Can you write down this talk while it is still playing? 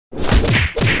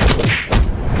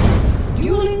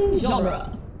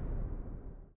genre.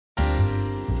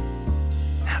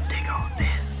 Now dig all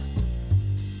this.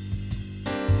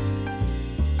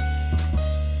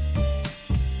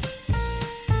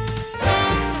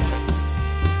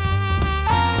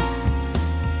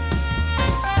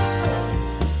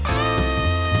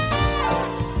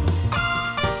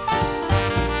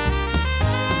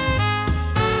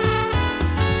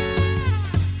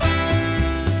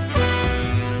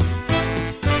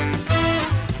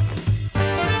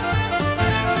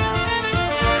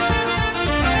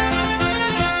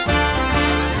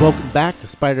 Welcome back to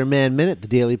Spider-Man Minute, the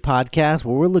daily podcast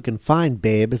where we're looking fine,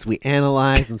 babe, as we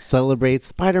analyze and celebrate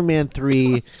Spider-Man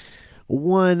 3,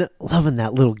 one loving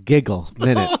that little giggle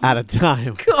minute at a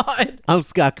time. God. I'm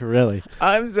Scott Corelli.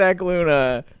 I'm Zach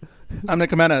Luna. I'm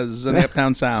Nick Jimenez in the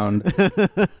Uptown Sound.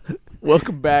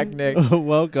 Welcome back, Nick.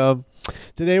 Welcome.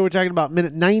 Today we're talking about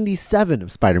minute 97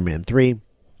 of Spider-Man 3,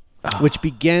 which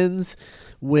begins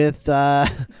with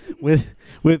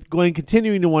Gwen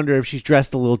continuing to wonder if she's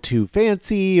dressed a little too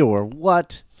fancy or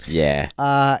what. Yeah.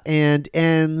 And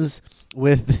ends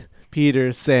with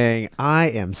Peter saying, "I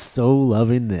am so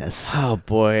loving this." Oh,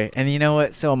 boy. And you know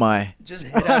what? So am I. Just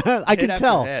hit after, I can hit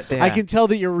tell. after hit. I can tell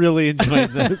that you're really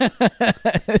enjoying this.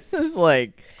 This is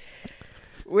like...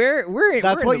 We're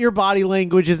That's in what the- your body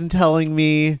language isn't telling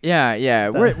me. Yeah.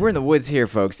 We're in the woods here,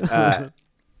 folks. I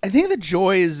think the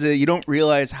joy is you don't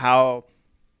realize how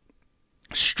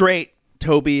straight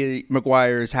Tobey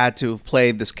Maguire's had to have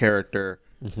played this character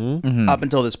up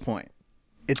until this point.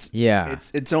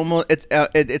 It's almost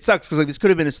it sucks because like this could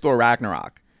have been his Thor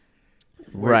Ragnarok.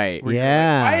 Right.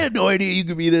 Yeah. I had no idea you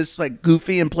could be this like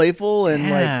goofy and playful and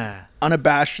Yeah. like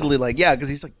unabashedly like because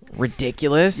he's like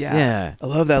Ridiculous. Yeah. I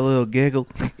love that little giggle.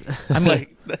 I mean,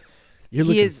 You're He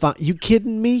looking is- fine. You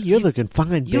kidding me? You're looking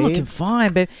fine, you're babe. looking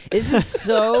fine, babe. This is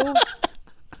so...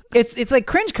 It's like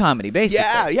cringe comedy,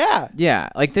 basically. Yeah,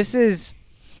 like this is,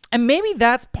 and maybe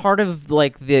that's part of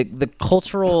like the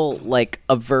cultural like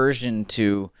aversion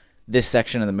to this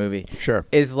section of the movie. Sure.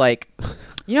 Is like,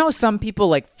 you know, how some people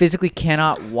like physically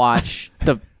cannot watch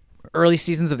the early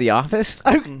seasons of The Office.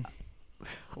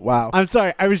 Wow. I'm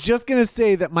sorry. I was just going to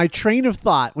say that my train of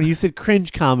thought, when you said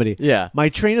cringe comedy, Yeah. my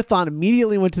train of thought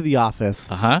immediately went to The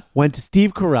Office, went to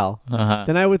Steve Carell.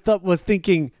 Then I was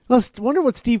thinking, wonder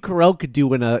what Steve Carell could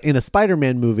do in a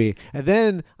Spider-Man movie. And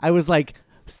then I was like,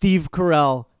 Steve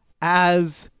Carell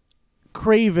as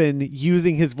Craven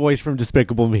using his voice from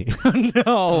Despicable Me. No.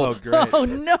 Oh, great. Oh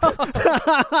no.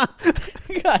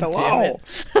 God damn it.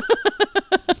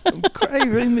 I'm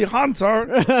craving the hunter.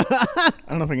 I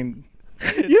don't know if I can.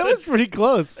 Yeah, that was pretty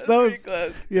close. That was Pretty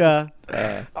close. Yeah.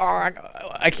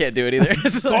 I can't do it either.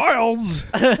 It's like, Giles.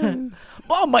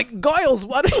 oh my Giles,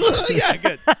 what? Yeah,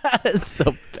 good. It's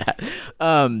so bad.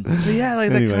 So yeah,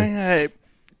 like Anyway. that kind of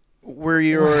where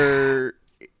you're.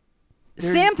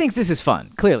 Sam thinks this is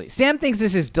fun. Clearly, Sam thinks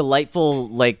this is delightful,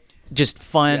 like just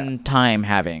fun time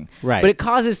having. Right. But it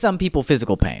causes some people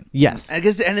physical pain. Yes. I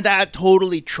guess, and that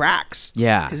totally tracks.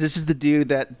 Yeah. because this is the dude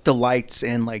that delights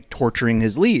in like torturing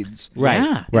his leads. Right.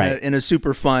 Yeah. Right. In a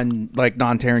super fun, like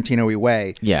non-Tarantino-y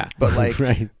way. Yeah. But like,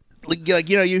 Right. like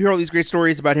you know, you hear all these great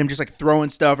stories about him just like throwing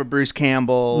stuff at Bruce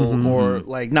Campbell, or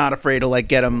like not afraid to like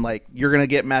get him. Like you're gonna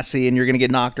get messy and you're gonna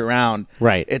get knocked around.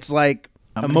 Right. It's like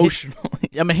gonna hit- emotionally.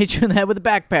 I'm gonna hit you in the head with a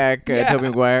backpack, Yeah. Tobey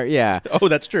Maguire. Yeah. Oh,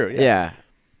 that's true. Yeah.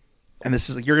 And this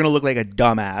is like you're gonna look like a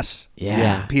dumbass.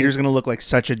 Yeah. Peter's gonna look like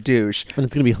such a douche. And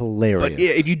it's going to be hilarious. But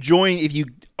if you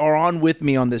are on with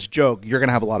me on this joke, you're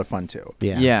gonna have a lot of fun too.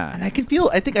 Yeah. Yeah. And I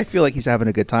feel like he's having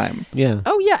a good time. Yeah.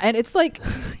 Oh yeah, and it's like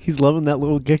He's loving that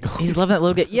little giggle. he's loving that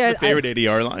little bit. Yeah.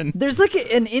 ADR line. There's like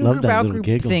an in-group, that little out-group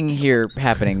giggle. thing here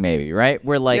happening, maybe, right?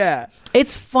 Where like, Yeah.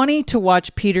 it's funny to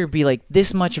watch Peter be like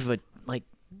this much of a like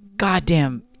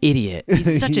goddamn idiot.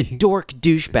 He's such a dork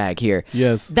douchebag here.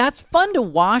 Yes. That's fun to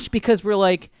watch because we're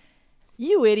like,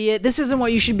 you idiot, this isn't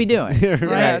what you should be doing. Yeah, right?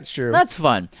 that's true. That's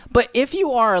fun. But if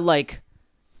you are like,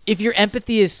 if your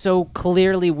empathy is so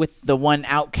clearly with the one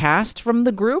outcast from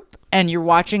the group and you're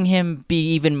watching him be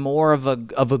even more of a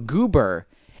goober,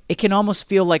 it can almost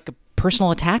feel like a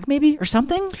personal attack maybe or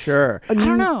something. Sure. I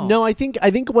don't know. No, I think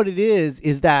what it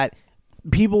is that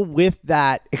people with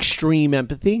that extreme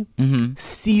empathy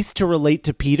cease to relate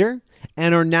to Peter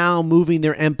and are now moving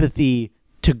their empathy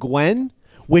to Gwen,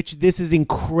 which this is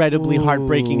incredibly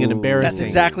heartbreaking and embarrassing. That's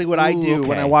exactly what I do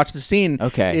when I watch the scene.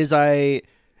 Okay. Is I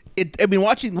mean,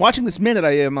 watching this minute,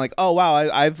 I am like, oh wow,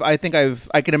 I think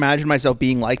I can imagine myself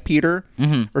being like Peter,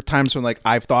 or times when like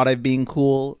I've thought I've been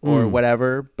cool or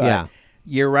whatever. But Yeah.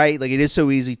 you're right. Like it is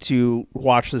so easy to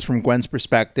watch this from Gwen's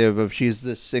perspective of she's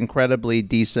this incredibly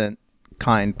decent,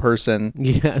 kind person.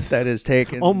 Yes. That is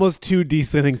taken. Almost too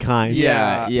decent and kind.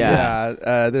 Yeah.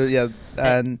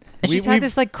 And she's had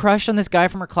this like crush on this guy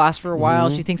from her class for a while.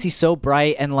 She thinks he's so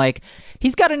bright and like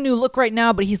he's got a new look right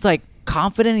now, but he's like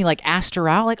confident. He like asked her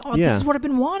out, like, "Oh, this is what I've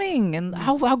been wanting, and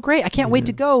how great! I can't wait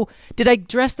to go. Did I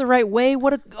dress the right way?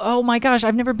 Oh my gosh,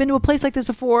 I've never been to a place like this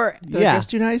before. Did I dress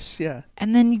too nice? Yeah.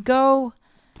 And then you go,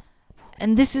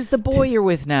 and this is the boy you're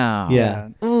with now. Yeah.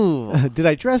 Ooh. Did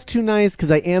I dress too nice?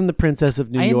 Because I am the princess of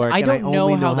New York. I don't and I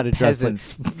only know how the to dress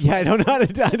peasants. Yeah, I don't know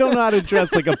how to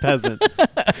dress like a peasant.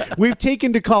 We've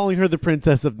taken to calling her the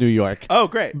princess of New York. Oh,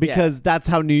 great. Because that's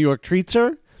how New York treats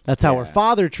her. That's how her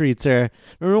father treats her.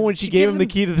 Remember when she gave him the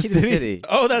key to the city?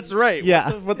 Oh, that's right.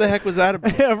 Yeah. What the heck was that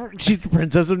about? She's the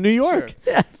princess of New York.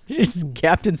 Yeah, she's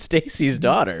Captain Stacy's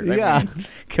daughter. I mean,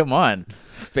 come on.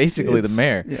 It's basically the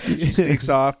mayor. Yeah, she sneaks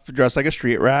off dressed like a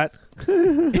street rat.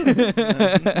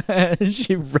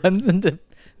 She runs into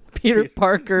Peter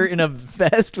Parker in a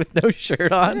vest with no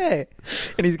shirt on. Hey.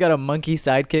 And he's got a monkey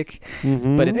sidekick.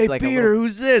 But it's Hey, like Peter,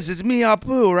 who's this? It's me,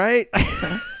 Apu, right?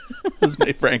 This is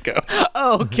May Franco.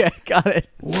 Oh, okay, got it.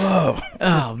 Whoa.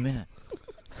 Oh man.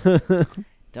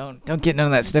 Don't get none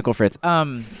of that snickle, Fritz.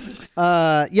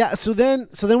 Yeah, so then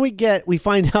we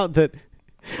find out that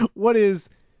what is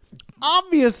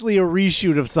obviously a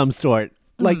reshoot of some sort.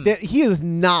 Like that he is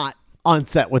not on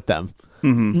set with them.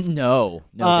 No,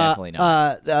 definitely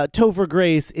not. Topher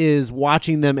Grace is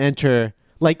watching them enter.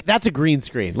 Like that's a green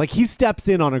screen. Like he steps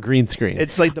in on a green screen.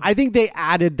 It's like I think they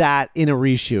added that in a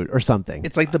reshoot or something.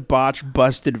 It's like the botched,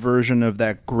 busted version of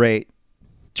that great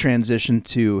transition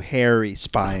to Harry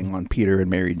spying on Peter and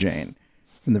Mary Jane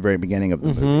from the very beginning of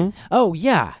the movie. Oh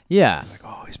yeah. Like,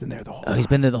 oh, he's been there the whole time. He's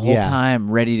been there the whole Yeah.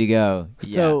 time, ready to go.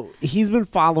 So he's been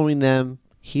following them.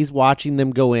 He's watching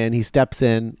them go in. He steps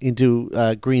into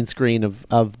a green screen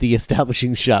of the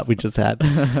establishing shot we just had,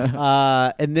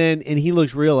 and he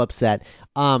looks real upset.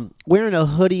 Wearing a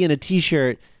hoodie and a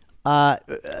t-shirt.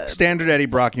 Standard Eddie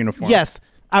Brock uniform. Yes,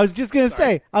 I was just gonna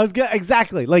say.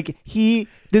 Exactly like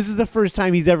This is the first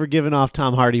time he's ever given off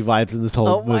Tom Hardy vibes in this whole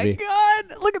Oh my movie. God!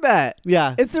 Look at that.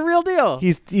 Yeah, It's the real deal.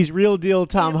 he's real deal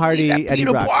Tom Hardy. That Eddie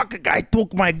Peter Brock. Parker guy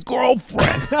took my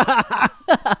girlfriend.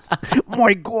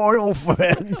 My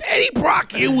girlfriend. Eddie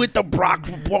Brock here with the Brock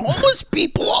Report. Homeless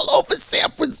people all over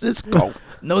San Francisco.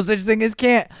 No such thing as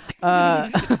can't.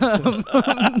 And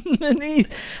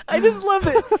I just love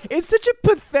it. It's such a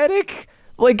pathetic,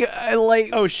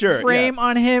 Oh, sure, frame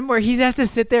on him where he has to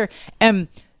sit there and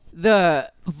the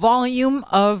volume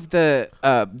of the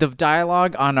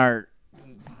dialogue on our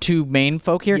two main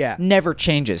folk here never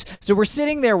changes. So we're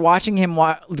sitting there watching him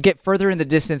get further in the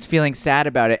distance, feeling sad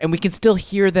about it, and we can still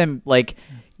hear them like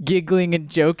giggling and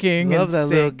joking. Love and that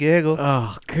little giggle.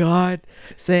 Oh God,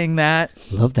 saying that.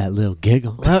 Love that little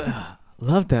giggle.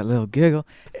 Love that little giggle.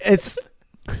 It's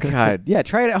God, yeah.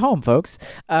 Try it at home, folks.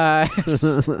 And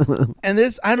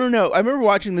this, I don't know. I remember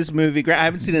watching this movie. I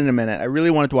haven't seen it in a minute. I really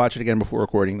wanted to watch it again before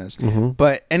recording this.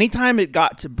 But anytime it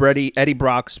got to Eddie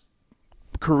Brock's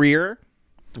career,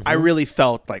 I really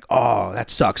felt like, oh, that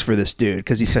sucks for this dude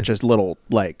because he's such a little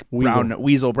like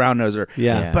weasel brown noser.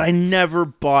 Yeah. But I never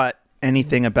bought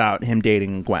anything about him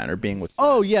dating Gwen or being with.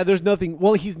 Oh yeah, there's nothing.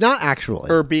 Well, he's not actually.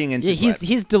 Or being into. Yeah,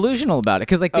 he's delusional about it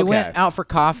because like they went out for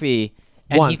coffee.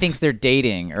 And Once. he thinks they're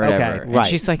dating or whatever. And right.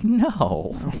 she's like,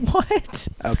 no, what?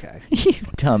 Okay. You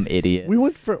dumb idiot. We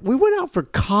went out for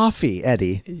coffee,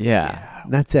 Eddie. Yeah.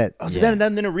 That's it. Oh, so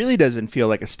then it really doesn't feel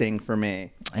like a sting for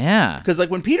me. Yeah. Because like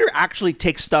when Peter actually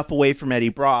takes stuff away from Eddie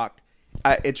Brock,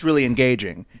 it's really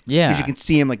engaging. Yeah. Because you can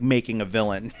see him like making a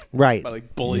villain. Right. By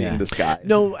like bullying this guy.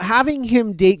 No, having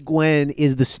him date Gwen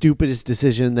is the stupidest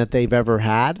decision that they've ever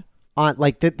had.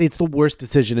 It's the worst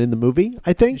decision in the movie,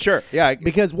 I think. Sure. Yeah.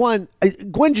 Because one,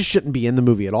 Gwen just shouldn't be in the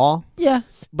movie at all. Yeah.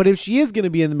 But if she is going to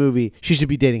be in the movie, she should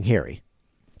be dating Harry.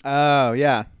 Oh,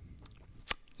 yeah.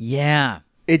 Yeah.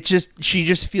 She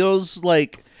just feels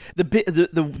like the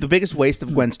biggest waste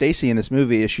of Gwen Stacy in this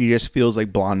movie is she just feels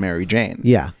like blonde Mary Jane.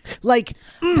 Yeah. Like,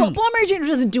 Blonde Mary Jane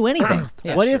doesn't do anything.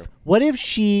 Yeah, what if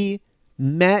she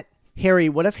met Harry?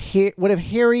 What if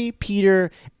Harry, Peter,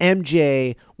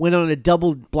 MJ went on a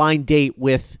double blind date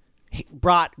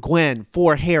brought Gwen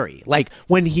for Harry? Like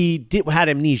when he had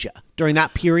amnesia during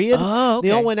that period. Oh, okay.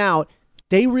 They all went out.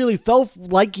 They really felt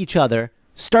like each other.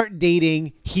 Start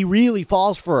dating. He really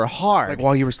falls for her hard. Like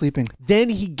while you were sleeping. Then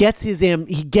he gets his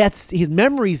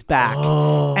memories back,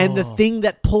 and the thing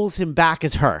that pulls him back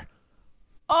is her.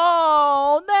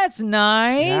 Oh, that's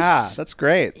nice. Yeah, that's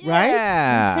great. Right?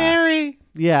 Yeah. Harry.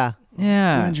 Yeah.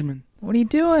 Yeah. Benjamin. What are you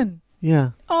doing?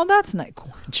 Yeah. Oh, that's nice.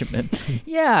 Benjamin.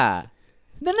 Yeah.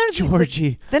 Then there's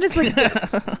Georgie. Then it's like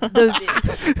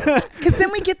because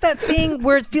then we get that thing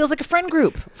where it feels like a friend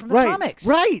group from the comics,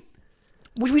 Right.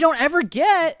 which we don't ever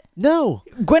get. No.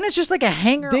 Gwen is just like a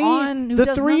hanger-on who the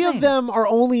does three nothing. of them are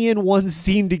only in one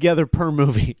scene together per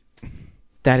movie.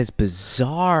 That is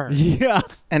bizarre. Yeah.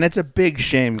 And it's a big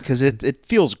shame because it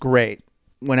feels great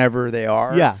whenever they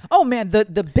are. Yeah. Oh man, the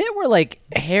bit where like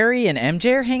Harry and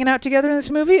MJ are hanging out together in this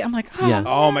movie, I'm like, oh, Yeah.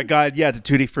 Oh my God! Yeah, the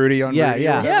Tutti Frutti on. Yeah, Rudy or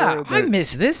yeah. yeah, whatever. I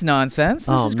miss this nonsense.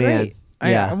 This Oh, is man. great.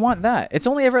 Yeah. I want that. It's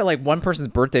only ever at like one person's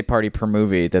birthday party per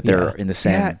movie that they're in the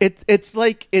same. Yeah,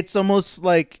 it's almost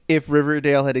like if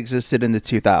Riverdale had existed in the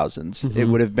 2000s, it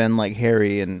would have been like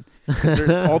Harry and 'cause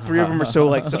all three of them are so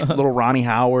like such little Ronnie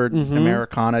Howard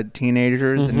Americana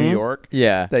teenagers in New York.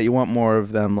 Yeah. that you want more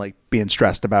of them like being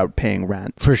stressed about paying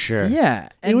rent. For sure. Yeah,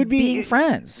 and would be- being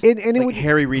friends. And it Like would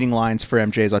Harry reading lines for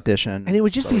MJ's audition. and it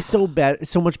would just be so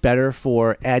much better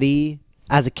for Eddie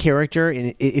as a character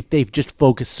and if they've just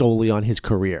focused solely on his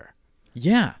career.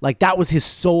 Yeah, Like that was his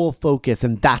sole focus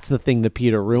and that's the thing that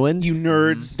Peter ruined. You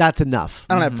nerds. That's enough.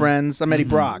 I don't have friends. I'm Eddie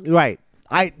Brock. Right.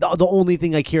 The only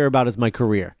thing I care about is my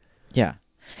career. yeah.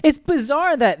 It's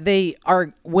bizarre that they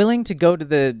are willing to go to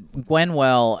the Gwen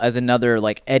well as another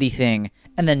like Eddie thing,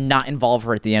 and then not involve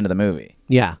her at the end of the movie.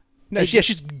 Yeah. No, yeah,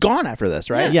 she's gone after this,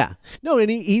 right? Yeah. No, and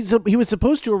he was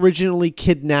supposed to originally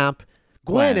kidnap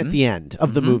Gwen Gwen. at the end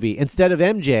of the movie instead of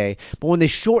MJ, but when they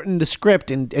shortened the script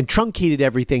and truncated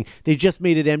everything, they just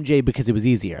made it MJ because it was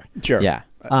easier. Sure. Yeah.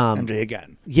 MJ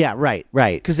again. Yeah, right.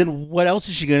 Because then what else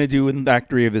is she going to do in Act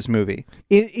 3 of this movie?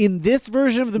 In this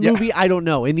version of the Yeah. movie, I don't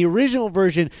know. In the original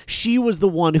version, she was the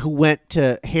one who went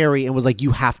to Harry and was like,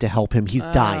 "You have to help him. He's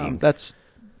dying." That's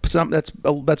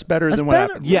better than what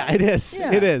better. happened. Yeah, it is.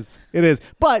 Yeah. It is. It is.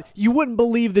 But you wouldn't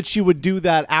believe that she would do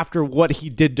that after what he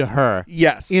did to her.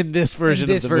 Yes. In this version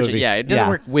In this of the version, movie. yeah, it doesn't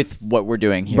work with what we're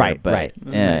doing here. Right, but, right.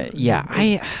 Yeah,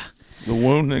 The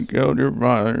one that killed your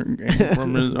father came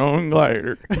from his own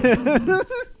glider.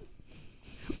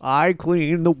 I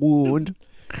cleaned the wound.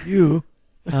 You,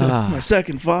 my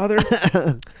second father.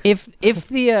 if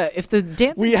the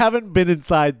dancing We haven't been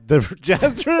inside the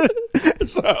jazz room.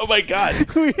 Oh my God.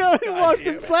 We haven't walked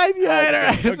inside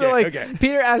yet. so like okay.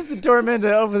 Peter asks the doorman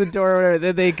to open the door or whatever,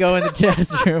 then they go in the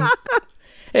jazz room.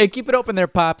 Hey, keep it open there,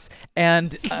 Pops.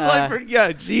 And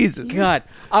Yeah, Jesus. God,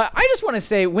 I just want to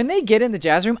say, when they get in the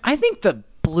jazz room, I think the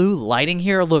blue lighting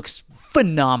here looks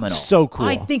phenomenal. So cool.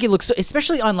 I think it looks so,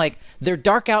 especially on like their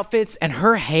dark outfits and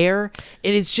her hair.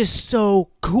 It is just so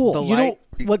cool. You know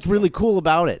what's really cool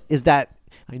about it is that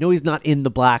I know he's not in the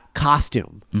black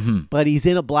costume, but he's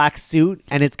in a black suit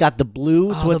and it's got the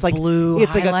blue. So Oh, it's the like blue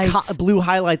it's highlights. like blue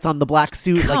highlights on the black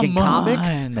suit, like in Come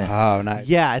comics. on. Oh, nice.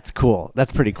 Yeah, it's cool.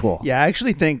 That's pretty cool. Yeah, I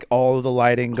actually think all of the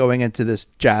lighting going into this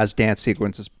jazz dance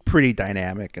sequence is pretty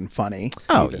dynamic and funny.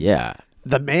 Oh yeah.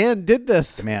 The man did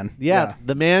this. The man, Yeah, yeah.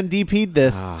 the man DP'd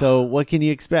this. So what can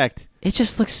you expect? It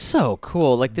just looks so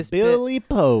cool. Like this Billy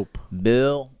Pope.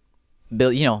 Bill,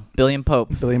 you know, Billion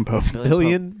Pope. Billion Pope.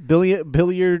 Billiard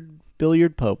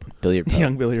Pope. Billiard Pope.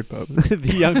 Young Billiard Pope.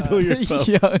 The young Billiard Pope.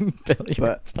 Young Billiard.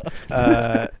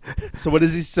 But so what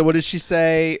does he? So what does she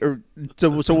say? Or so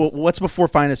what's before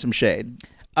Find Us Some Shade?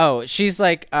 Oh, she's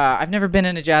like, I've never been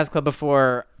in a jazz club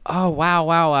before. Oh,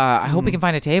 wow. I hope we can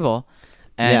find a table.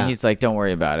 And Yeah. he's like, don't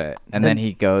worry about it. And then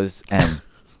he goes and,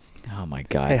 oh my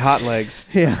God. Hey, hot legs.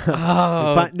 Yeah.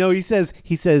 Oh. No, he says,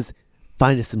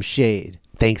 find us some shade.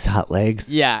 Thanks, hot legs.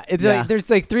 Yeah, it's Yeah. like there's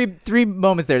like three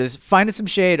moments there. There's find us some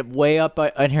shade way up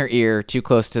on her ear, too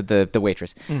close to the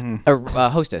waitress, or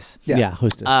hostess. Yeah,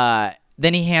 hostess.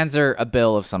 Then he hands her a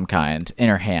bill of some kind in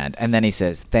her hand, and then he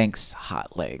says, "Thanks,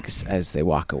 hot legs," as they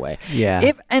walk away.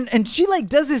 Yeah. And she like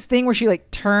does this thing where she like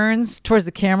turns towards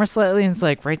the camera slightly and is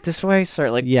like, "Right this way," sort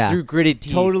of like through gritted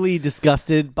teeth. Totally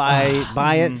disgusted by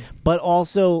it, but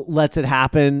also lets it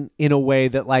happen in a way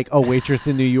that like a waitress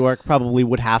in New York probably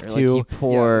would have Like, to. you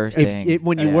poor thing.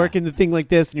 When you work in the thing like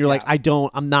this and you're like,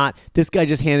 I'm not, this guy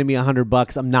just handed me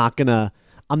 $100.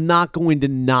 I'm not going to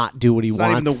not do what he It's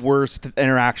wants. not even the worst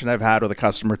interaction I've had with a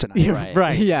customer tonight. Yeah,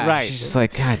 right. Yeah, Right. She's just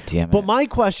like, God damn it. But my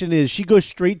question is, she goes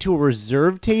straight to a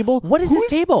reserved table. What is this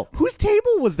table? Whose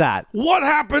table was that? What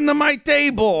happened to my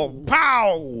table?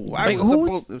 Pow! Wait,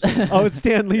 who's- Oh, it's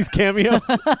Stan Lee's cameo.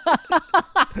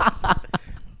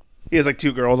 He has like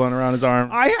two girls on around his arm.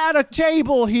 I had a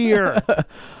table here.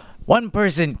 One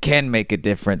person can make a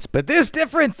difference, but this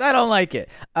difference, I don't like it.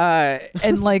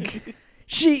 And like,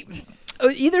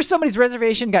 either somebody's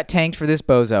reservation got tanked for this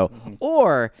bozo,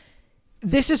 or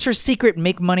This is her secret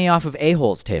make money off of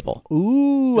a-holes table.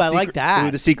 Ooh, I like that.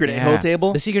 Ooh, the secret a-hole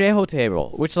table. The secret a-hole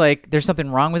table, which like there's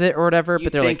something wrong with it or whatever, You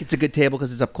but they're think like it's a good table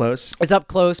because it's up close? it's up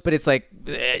close, but it's like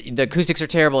the acoustics are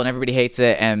terrible and everybody hates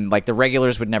it, and like the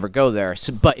regulars would never go there.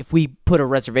 So, but if we put a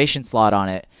reservation slot on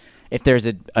it, if there's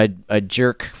a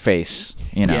jerk face,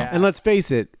 you know, Yeah. And let's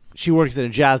face it, she works at a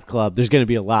jazz club. There's going to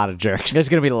be a lot of jerks. there's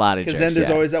gonna be a lot of jerks. Because then there's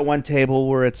yeah. always that one table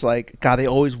where it's like, God, they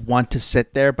always want to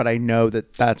sit there, but I know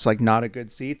that that's like not a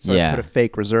good seat, so Yeah. I put a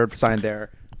fake reserved sign there,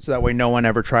 so that way no one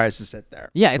ever tries to sit there.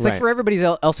 Yeah, it's like Right. for everybody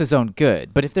else's own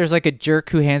good. But if there's like a jerk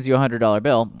who hands you $100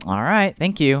 bill, all right,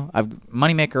 thank you. I've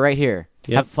moneymaker right here.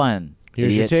 Yep. Have fun.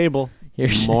 Here's idiot. your table.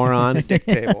 Here's- moron. Dick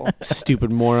table.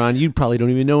 Stupid moron. You probably don't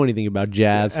even know anything about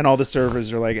jazz. And all the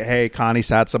servers are like, hey, Connie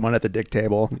sat someone at the dick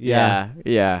table. Yeah,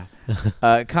 yeah.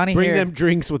 Connie Bring here. them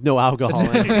drinks with no alcohol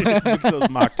in it. Mix those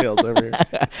mocktails over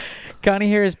here. Connie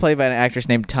here is played by an actress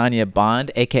named Tanya Bond,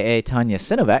 aka Tanya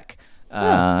Sinovec.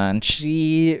 And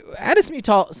she had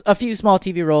a few small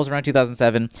TV roles around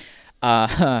 2007.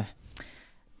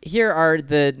 Here are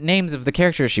the names of the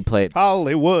characters she played.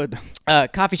 Hollywood.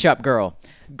 Coffee shop girl,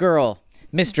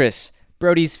 mistress,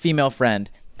 Brody's female friend,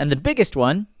 and the biggest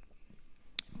one,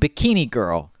 bikini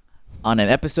girl, on an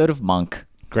episode of Monk.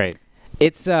 Great.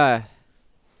 It's hard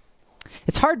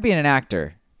being an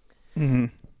actor.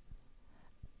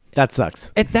 That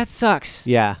sucks. That sucks.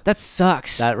 Yeah. That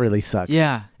sucks. That really sucks.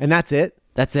 Yeah. And that's it?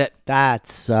 That's it. That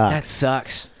sucks. That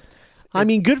sucks. I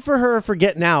mean, good for her for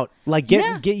getting out. Like,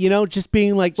 get just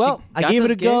being like, well, I got gave it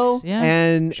those a go. gigs, yeah.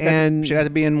 And She got to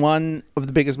be in one of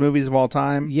the biggest movies of all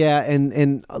time. yeah,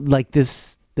 and like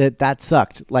this, that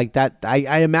sucked. Like that,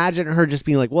 I imagine her just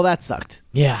being like, well, that sucked.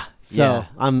 Yeah. So yeah.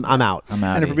 I'm out. I'm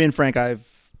out. And if we're being frank,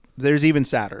 there's even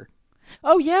sadder.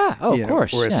 Oh yeah. Oh, you of know,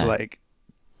 course. Where it's yeah.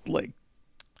 like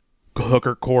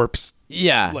hooker corpse.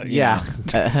 Yeah. Like, Yeah.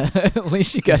 At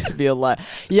least you got to be alive.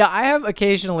 Yeah, I have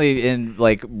occasionally in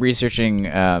like researching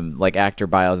like actor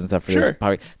bios and stuff for this Sure.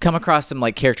 podcast, come across some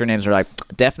like character names where like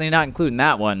definitely not including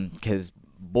that one because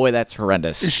boy, that's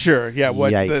horrendous. Sure. Yeah.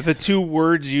 What Yikes. the two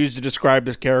words used to describe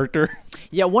this character?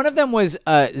 Yeah, one of them was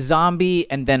zombie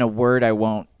and then a word I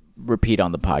won't repeat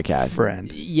on the podcast. Friend.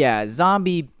 Yeah,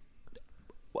 zombie.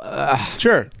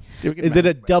 Sure. Is it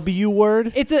a W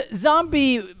word? It's a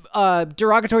zombie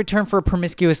derogatory term for a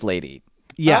promiscuous lady.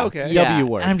 Yeah. Oh, okay. W Yeah,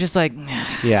 word. and I'm just like,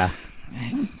 Yeah.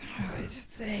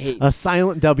 A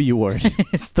silent W word.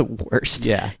 it's the worst.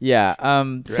 Yeah. Yeah.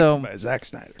 Directed So by Zack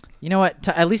Snyder? you know what?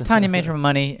 At least Tanya made her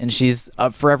money, and she's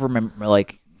forever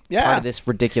part Yeah. of this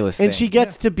ridiculous thing. And she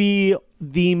gets to be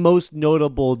the most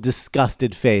notable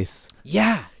disgusted face.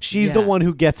 yeah, She's the yeah. one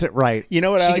who gets it right. You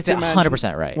know what She I like gets to it imagine?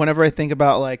 100% right. Whenever I think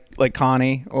about like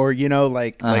Connie, or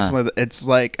like some of it's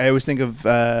like I always think of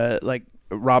like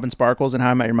Robin Sparkles and How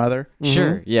I Met Your Mother.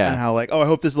 Sure. Yeah. And how like, oh, I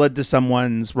hope this led to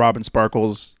someone's Robin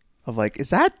Sparkles of like, is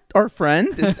that our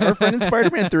friend? Is our friend in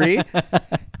Spider-Man 3?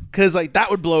 Because like that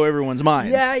would blow everyone's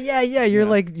minds. Yeah. You're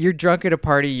like you're drunk at a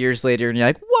party years later, and you're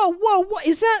like, whoa, what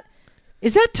is that?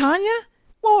 Is that Tanya?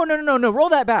 Whoa, no, roll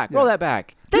that back. Roll that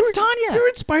back. That's Tanya. You're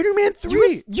in Spider-Man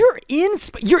 3. You're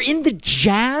in the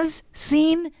jazz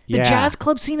scene, the Yeah. jazz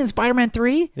club scene in Spider-Man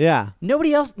 3. Yeah.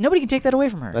 Nobody can take that away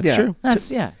from her. That's Yeah. true.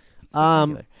 That's yeah.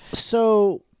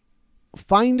 So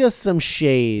find us some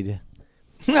shade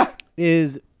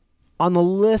is on the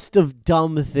list of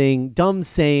dumb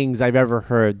sayings I've ever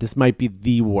heard. This might be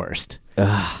the worst.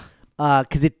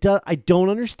 Because I don't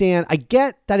understand. I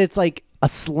get that it's like a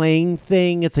slang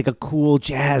thing. It's like a cool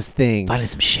jazz thing. Find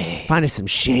us some shade. Find us some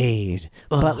shade.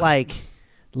 But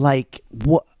like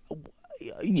what?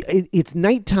 It's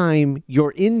nighttime.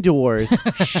 You're indoors.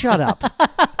 Shut up.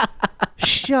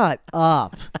 Shut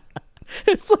up.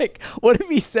 It's like, what if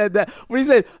he said that? What if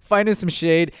he said, find us some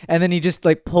shade, and then he just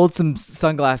like pulled some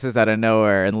sunglasses out of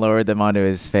nowhere and lowered them onto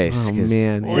his face? Oh 'cause-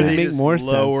 man, Or it would they make just more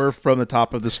lower sense. from the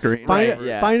top of the screen. Find,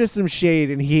 yeah. find us some shade,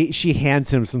 and she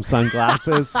hands him some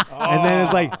sunglasses, and then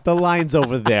it's like the line's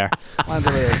over there. Mine's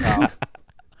over the top.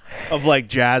 Of like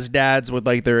jazz dads with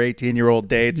like their 18-year-old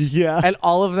dates. Yeah, And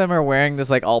all of them are wearing this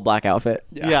like all black outfit.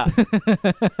 yeah,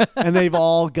 and they've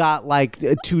all got like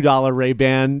 $2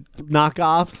 Ray-Ban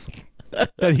knockoffs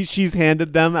that she's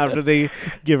handed them after they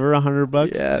give her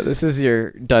 $100. Yeah, this is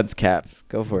your dunce cap.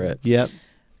 Go for it. Yep.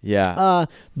 Yeah.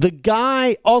 The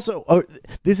guy also.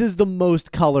 This is the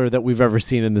most color that we've ever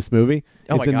seen in this movie.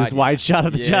 Oh it's my in God, this wide shot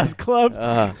of the Yeah. jazz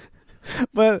club.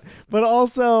 But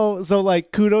also, so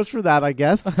like kudos for that, I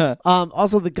guess.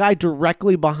 Also, the guy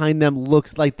directly behind them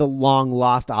looks like the long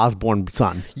lost Osborne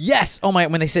son. Yes. Oh my!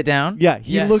 When they sit down. Yeah,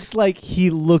 he Yes.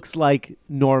 looks like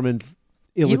Norman's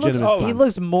illegitimate son. He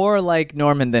looks more like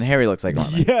Norman than Harry looks like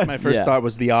Norman. Yes. My first Yeah. thought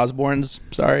was the Osbournes.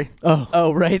 Sorry.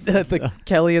 Oh, right. The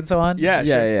Kelly and so on? Yeah,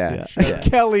 Yeah. sure. Yeah.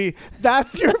 Kelly,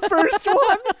 that's your first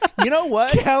one? You know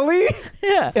what? Kelly?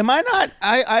 Yeah. Am I not?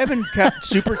 I haven't kept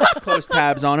super close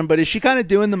tabs on him, but is she kind of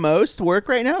doing the most work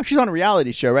right now? She's on a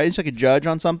reality show, right? She's like a judge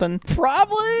on something.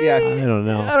 Probably. Yeah. I don't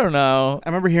know. I don't know. I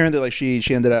remember hearing that like she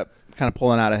ended up kind of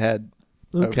pulling out ahead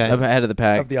Okay. Up ahead of the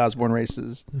pack. of the Osbourne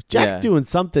races. Jack's Yeah. doing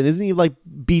something. Isn't he like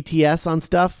BTS on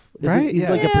stuff? Right, He's yeah.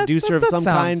 like Yeah, a producer of that some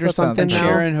sounds- kind or that sounds something like now?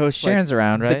 Sharon hosts Sharon's like,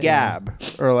 around, right? the Gab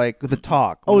or like the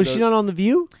Talk. Oh, One is of she those- not on The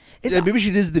View? Yeah, maybe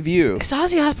she does the View. Is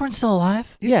Ozzy Osbourne still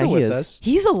alive? He's Yeah, still he with is. us.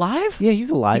 He's alive? Yeah, he's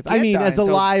alive. He I can't mean, die as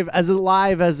until- alive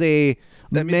as a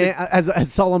That means man, as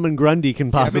Solomon Grundy can I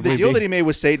mean, possibly the deal be. that he made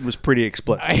with Satan was pretty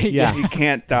explicit. Yeah. He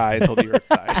can't die until the earth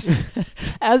dies.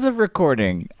 As of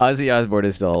recording, Ozzy Osbourne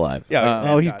is still alive.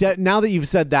 Yeah. Oh, he's God. dead. Now that you've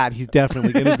said that, he's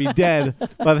definitely going to be dead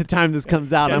by the time this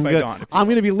comes out. Dead by dawn. I'm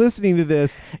going to be listening to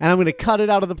this, and I'm going to cut it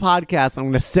out of the podcast. I'm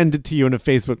going to send it to you in a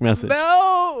Facebook message.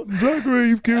 No! Zachary,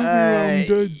 you've killed I'm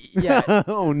dead. Yeah.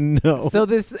 Oh no. So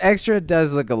this extra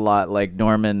does look a lot like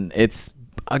Norman. It's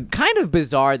kind of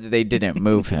bizarre that they didn't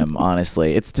move him,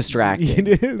 honestly. It's distracting.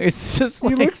 It is. It's just he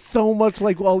like... looks so much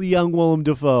like young Willem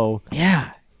Dafoe.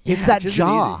 Yeah. It's Yeah. that Which isn't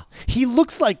jaw. He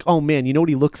looks like, oh man, you know what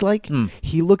he looks like?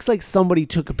 He looks like somebody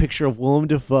took a picture of Willem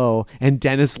Dafoe and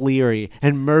Dennis Leary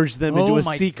and merged them into Oh a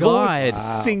my single, God.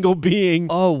 single being.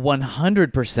 Oh,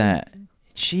 100%.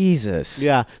 Jesus.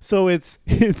 Yeah, so it's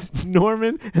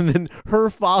Norman and then her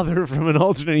father from an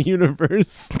alternate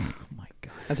universe. Oh my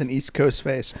God. That's an East Coast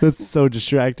face. That's so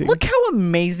distracting. Look how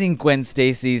amazing Gwen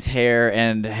Stacy's hair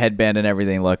and headband and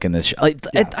everything look in this show. Like,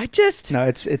 I just... No,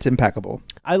 it's impeccable.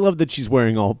 I love that she's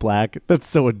wearing all black. That's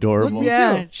so adorable.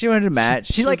 Yeah, she wanted to match.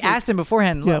 She like asked him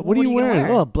beforehand. Yeah, "Look, what are you gonna wearing?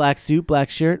 wear?" Oh, black suit, black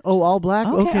shirt. Oh, all black.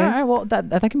 Okay, Okay. all right. Well,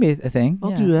 that can be a thing.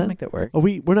 I'll Yeah, do that. I'll make that work.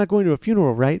 We're not going to a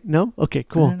funeral, right? No? Okay,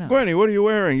 cool. No. Gwenny, what are you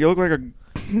wearing? You look like a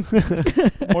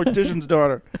mortician's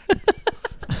daughter.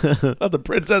 Of the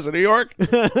Princess of New York.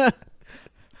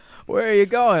 Where are you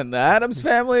going? The Addams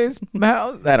family's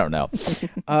house? I don't know.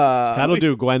 That'll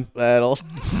do, Gwen. That'll.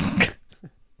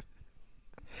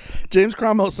 James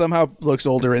Cromwell somehow looks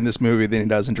older in this movie than he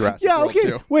does in Jurassic Yeah, World okay.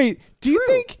 2. Wait, do you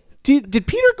think did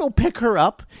Peter go pick her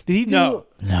up? Did he do No.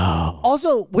 No.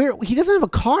 Also, where he doesn't have a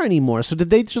car anymore, so did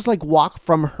they just like walk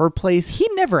from her place? He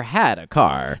never had a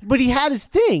car. But he had his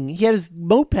thing. He had his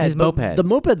moped. His but moped. The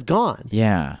moped's gone.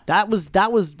 Yeah. That was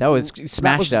That was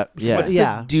smashed up. Yeah. What's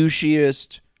Yeah. the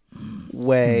douchiest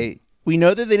way? We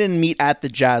know that they didn't meet at the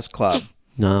jazz club,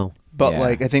 No. but Yeah.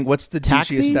 like I think what's the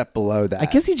Taxi? douchiest step below that? I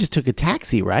guess he just took a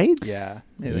taxi, right? Yeah.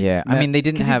 Yeah. I mean, they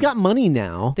didn't Because have. he's got money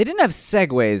now. They didn't have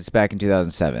Segways back in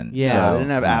 2007. Yeah. So so, they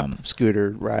didn't have app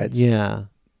scooter rides. Yeah.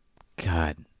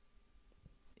 God.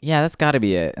 Yeah, that's got to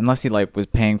be it. Unless he like was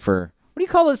paying for. What do you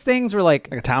call those things? Where like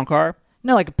Like a town car.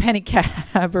 no, like a penny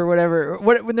cab or whatever.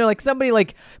 When they're like somebody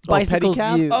like bicycles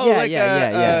pedicab? you. Oh, yeah, like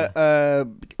yeah.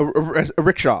 a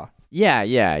rickshaw. Yeah.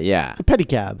 It's a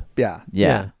pedicab. Yeah.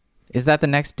 Yeah. Is that the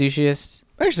next douchiest?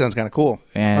 Actually sounds kind of cool.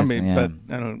 Yes, I mean, yeah.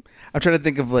 but I don't. I'm trying to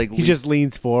think of like He just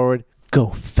leans forward. Go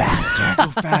faster.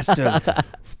 go faster,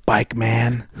 bike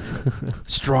man,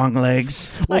 strong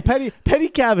legs. Well,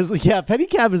 pedicab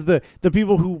is the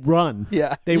people who run.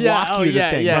 Yeah. They Yeah, walk oh, you to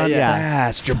yeah, things. yeah, yeah.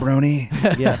 Fast,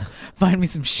 jabroni. Yeah. Find me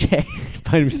some shade.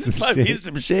 Find me some Buy me shit.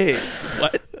 some shade.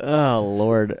 What? Oh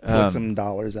Lord. Flick some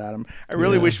dollars at him. I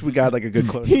really wish we got like a good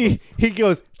close. He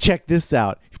goes, check this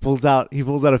out. He pulls out a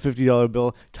 $50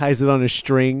 bill, ties it on a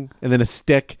string and then a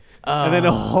stick, and then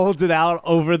holds it out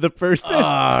over the person.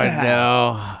 Oh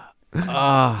no.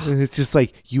 And it's just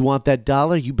like, you want that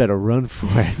dollar? You better run for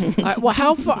it. Well,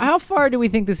 how far do we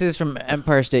think this is from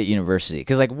Empire State University?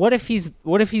 Because like, what if he's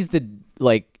the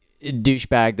like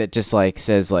douchebag that just like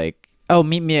says like, oh,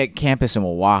 meet me at campus and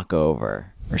we'll walk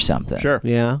over or something. Sure.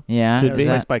 Yeah. Yeah. Could is be.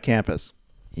 that- Nice by campus.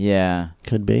 yeah.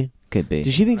 Could be. Could be.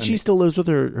 Does she think she still lives with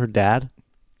her dad?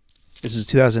 This is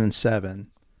 2007.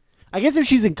 I guess if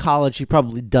she's in college, she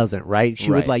probably doesn't, right? She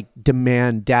would Right. like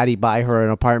demand daddy buy her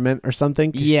an apartment or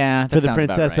something. Yeah. For that the sounds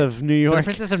about Princess right. of New For the York.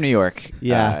 Princess of New York.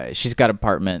 Yeah. She's got an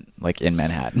apartment like in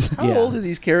Manhattan. How Yeah. old are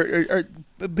these characters?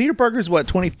 Peter Parker's what,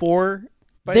 24?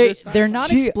 By this time? They're not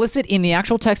She- explicit in the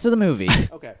actual text of the movie.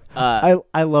 Okay.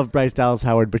 I love Bryce Dallas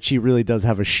Howard, but she really does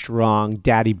have a strong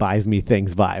daddy buys me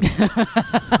things vibe.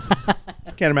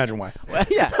 Can't imagine why.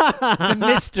 Yeah. It's a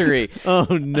mystery. Oh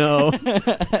no.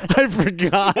 I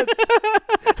forgot.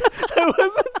 I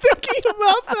wasn't thinking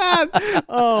about that.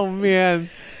 Oh man.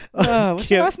 What's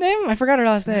her last name? I forgot her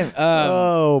last name.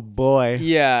 Oh boy.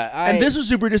 Yeah. And this was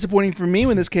super disappointing for me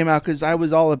when this came out because I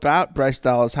was all about Bryce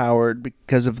Dallas Howard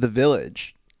because of The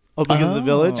Village Oh, because of The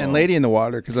Village. and Lady in the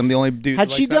Water because I'm the only dude. Had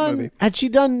that she likes that done? movie. Had she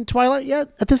done Twilight yet?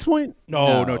 At this point?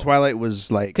 No, No. Twilight was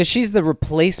like Because she's the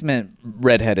replacement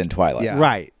redhead in Twilight. Yeah.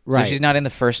 Right. So Right. she's not in the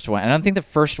first one. I don't think the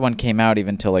first one came out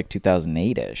even until like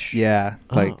 2008-ish. yeah,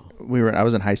 like I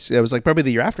was in high school. It was like probably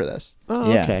the year after this.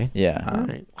 Oh, Yeah. okay. Yeah. All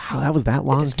right. Wow, that was that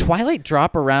long. Does Twilight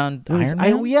drop around Iron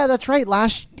Man? Yeah, that's right.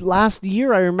 Last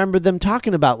year, I remember them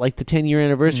talking about like the 10-year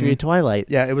anniversary of Twilight.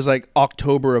 Yeah, it was like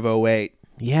October of 08.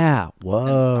 Yeah.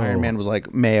 Whoa. Iron Man was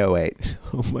like May 08.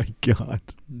 Oh my God.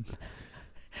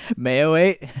 Mayo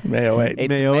 8? May 08. It's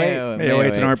Mayo Mayo, 8. May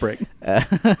 08's an art break. God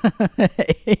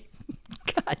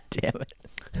damn it.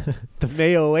 The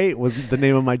Mayo 8 was the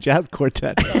name of my jazz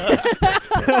quartet.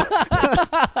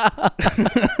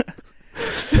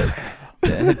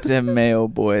 The Mayo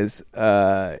Boys.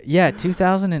 Yeah,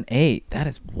 2008. That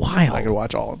is wild. I could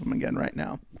watch all of them again right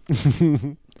now.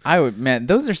 I would, man.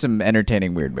 Those are some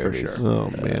entertaining weird movies. sure. Oh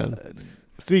man.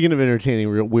 Speaking of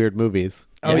entertaining weird movies.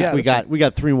 Oh, yeah, we that's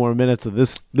got 3 more minutes of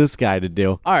this guy to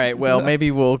do. All right. Well,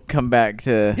 maybe we'll come back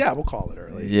to Yeah, we'll call it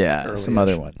early. some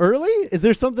other ones. Early? Is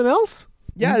there something else?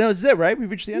 Yeah, that was it, right? We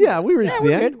reached the end. Yeah, we reached the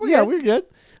we're end. good, we're Yeah, good. we're good.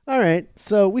 All right.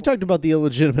 So we talked about the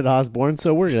illegitimate Osborne,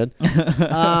 so we're good.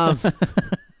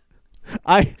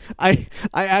 I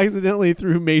accidentally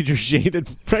threw major shade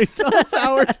at Bryce Dallas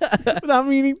Howard without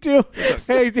meaning to.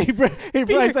 Hey,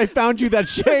 Bryce, I found you that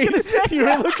shade you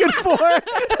were looking for.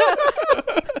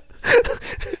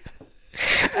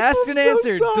 Asked and so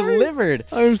answered, sorry. delivered.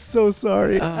 I'm so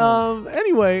sorry.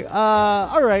 Anyway,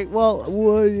 all right. Well,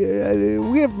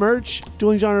 we have merch.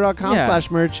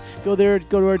 DuelingGenre.com/merch. Go there.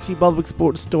 Go to our T-Public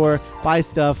Sports store. Buy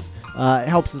stuff. It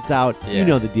helps us out. Yeah. You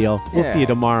know the deal. We'll see Yeah. you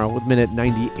tomorrow with minute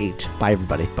 98. Bye,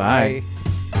 everybody. Bye.